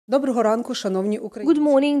Good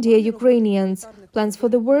morning, dear Ukrainians. Plans for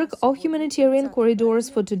the work of humanitarian corridors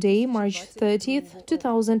for today, March 30th,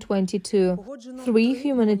 2022. 3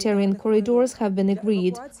 humanitarian corridors have been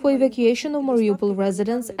agreed for evacuation of Mariupol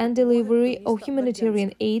residents and delivery of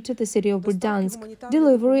humanitarian aid to the city of Verdansk,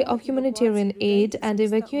 delivery of humanitarian aid and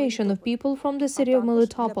evacuation of people from the city of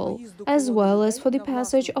Melitopol, as well as for the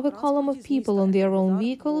passage of a column of people on their own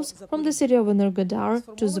vehicles from the city of Energodar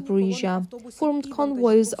to Zaporizhia. Formed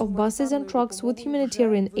convoys of buses and trucks with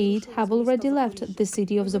humanitarian aid have already left the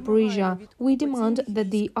city of Zaporizhia. We demand that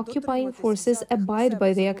the occupying forces abide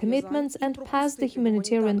by their commitments and pass the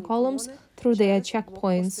humanitarian columns through their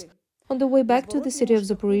checkpoints. On the way back to the city of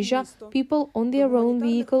Zaporizhia, people on their own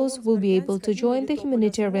vehicles will be able to join the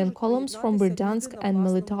humanitarian columns from Verdansk and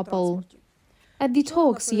Melitopol. At the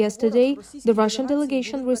talks yesterday, the Russian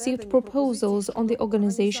delegation received proposals on the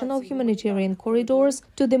organization of humanitarian corridors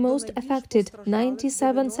to the most affected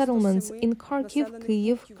 97 settlements in Kharkiv,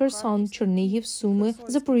 Kyiv, Kherson, Chernihiv, Sumy,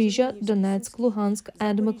 Zaporizhia, Donetsk, Luhansk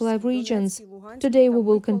and Mykolaiv regions. Today we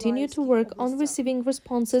will continue to work on receiving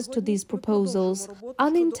responses to these proposals.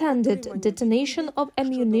 Unintended detonation of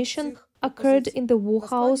ammunition occurred in the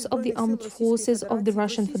warehouse of the armed forces of the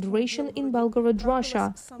Russian Federation in Belgorod,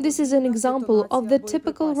 Russia. This is an example of the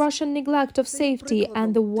typical Russian neglect of safety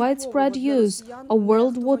and the widespread use of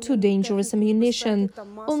World War II dangerous ammunition.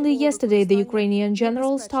 Only yesterday, the Ukrainian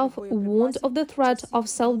General Staff warned of the threat of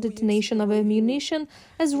self-detonation of ammunition,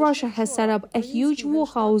 as Russia has set up a huge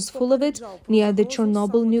warehouse full of it near the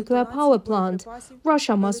Chornobyl nuclear power plant.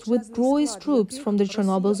 Russia must withdraw its troops from the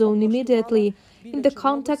Chernobyl zone immediately. In the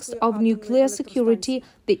context of nuclear security,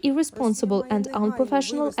 the irresponsible and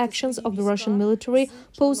unprofessional actions of the Russian military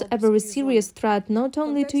pose a very serious threat not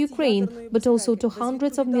only to Ukraine, but also to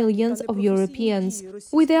hundreds of millions of Europeans.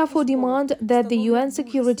 We therefore demand that the UN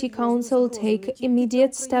Security Council take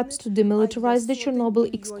immediate steps to demilitarize the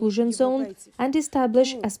Chernobyl exclusion zone and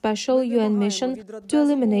establish a special UN mission to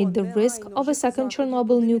eliminate the risk of a second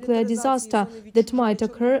Chernobyl nuclear disaster that might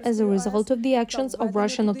occur as a result of the actions of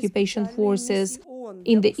Russian occupation forces.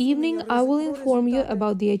 In the evening, I will inform you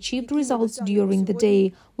about the achieved results during the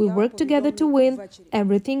day. We work together to win.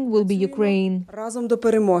 Everything will be Ukraine. Разом до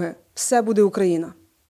перемоги. Все буде Україна.